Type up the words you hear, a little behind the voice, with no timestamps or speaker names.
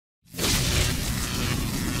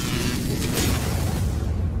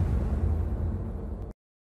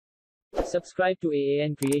Subscribe to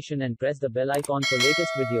AAN Creation and press the bell icon for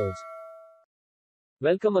latest videos.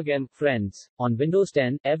 Welcome again, friends. On Windows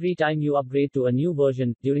 10, every time you upgrade to a new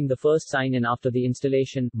version, during the first sign-in after the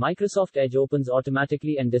installation, Microsoft Edge opens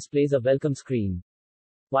automatically and displays a welcome screen.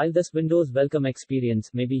 While this Windows welcome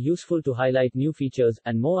experience may be useful to highlight new features,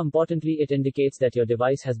 and more importantly it indicates that your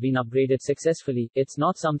device has been upgraded successfully, it's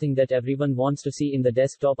not something that everyone wants to see in the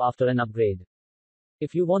desktop after an upgrade.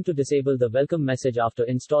 If you want to disable the welcome message after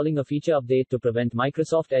installing a feature update to prevent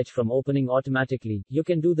Microsoft Edge from opening automatically, you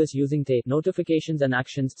can do this using the Notifications and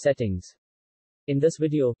Actions settings. In this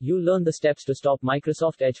video, you'll learn the steps to stop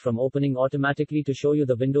Microsoft Edge from opening automatically to show you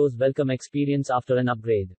the Windows welcome experience after an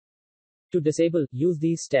upgrade. To disable, use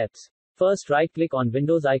these steps. First, right-click on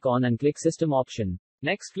Windows icon and click System option.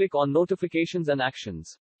 Next, click on Notifications and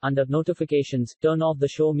Actions. Under Notifications, turn off the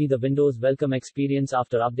Show Me the Windows Welcome Experience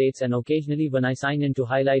After Updates and occasionally when I sign in to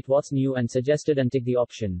highlight what's new and suggested and tick the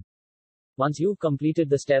option. Once you've completed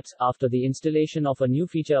the steps, after the installation of a new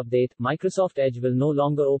feature update, Microsoft Edge will no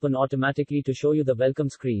longer open automatically to show you the welcome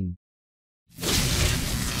screen.